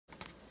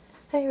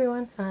Hey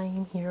everyone,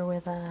 I'm here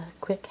with a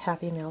quick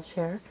happy mail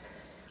share.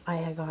 I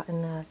had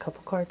gotten a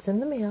couple cards in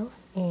the mail,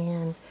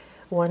 and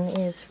one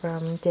is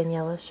from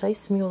Daniela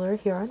Scheissmuller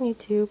here on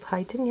YouTube.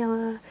 Hi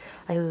Daniela,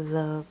 I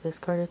love this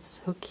card, it's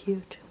so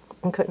cute.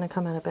 And couldn't have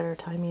come at a better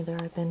time either.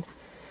 I've been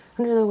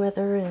under the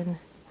weather and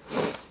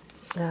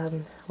a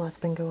lot's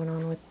been going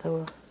on with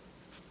the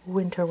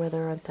winter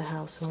weather at the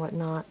house and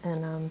whatnot,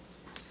 and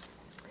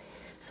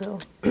so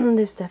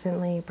this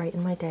definitely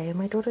brightened my day, and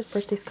my daughter's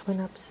birthday's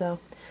coming up, so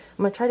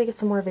I'm going to try to get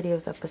some more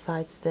videos up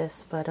besides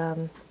this, but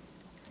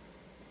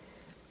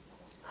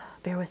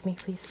bear with me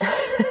please.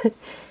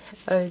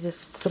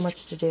 Just so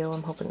much to do.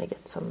 I'm hoping to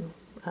get some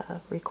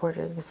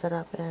recorded and set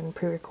up and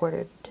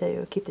pre-recorded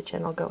to keep the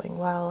channel going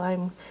while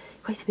I'm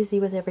quite busy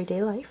with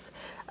everyday life.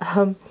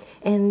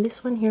 And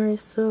this one here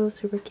is so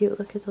super cute.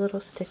 Look at the little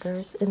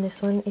stickers, and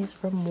this one is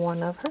from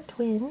one of her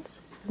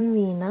twins,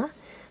 Elina.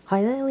 Hi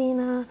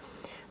Elina.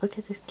 Look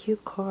at this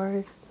cute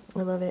card.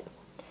 I love it.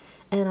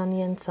 And on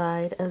the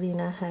inside,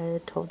 Elina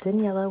had told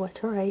Daniela what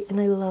to write, and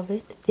I love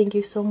it. Thank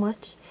you so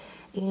much.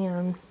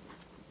 And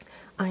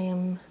I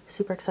am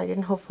super excited,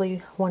 and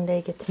hopefully one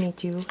day get to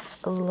meet you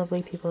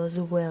lovely people as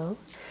well.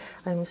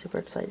 I'm super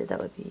excited. That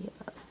would be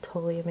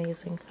totally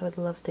amazing. I would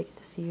love to get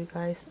to see you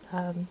guys.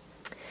 But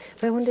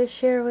I wanted to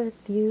share with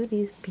you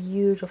these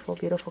beautiful,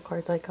 beautiful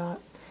cards I got.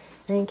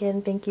 And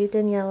again, thank you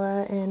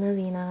Daniela and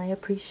Elina. I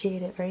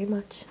appreciate it very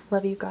much.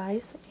 Love you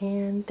guys,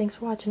 and thanks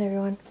for watching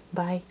everyone.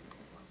 Bye.